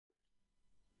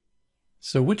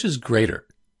So which is greater,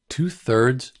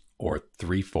 2/3 or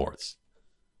 3/4?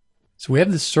 So we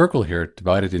have this circle here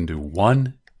divided into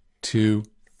 1, 2,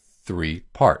 3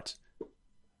 parts.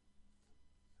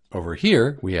 Over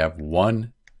here we have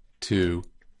 1, 2,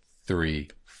 3,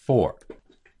 4.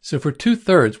 So for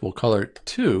 2/3 we'll color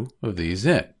 2 of these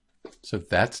in. So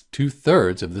that's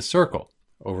 2/3 of the circle.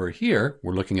 Over here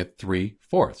we're looking at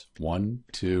 3/4. 1,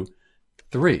 2,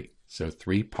 3. So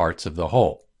 3 parts of the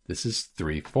whole. This is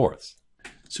 3/4.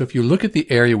 So if you look at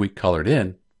the area we colored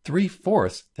in,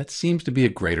 3/4, that seems to be a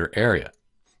greater area.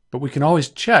 But we can always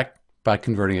check by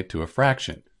converting it to a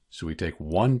fraction. So we take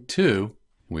 1, 2,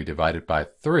 and we divide it by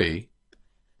 3,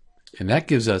 and that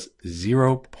gives us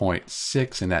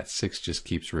 0.6, and that 6 just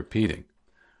keeps repeating.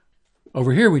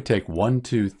 Over here we take 1,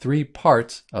 2, 3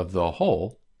 parts of the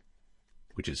whole,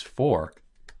 which is 4,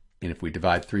 and if we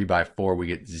divide 3 by 4, we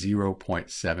get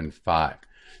 0.75.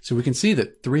 So we can see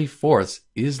that 3/4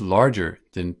 is larger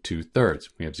than 2/3.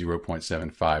 We have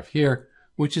 0.75 here,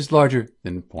 which is larger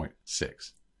than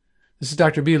 0.6. This is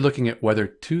Dr. B looking at whether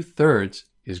 2/3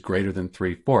 is greater than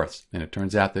 3/4, and it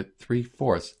turns out that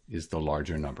 3/4 is the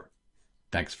larger number.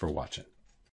 Thanks for watching.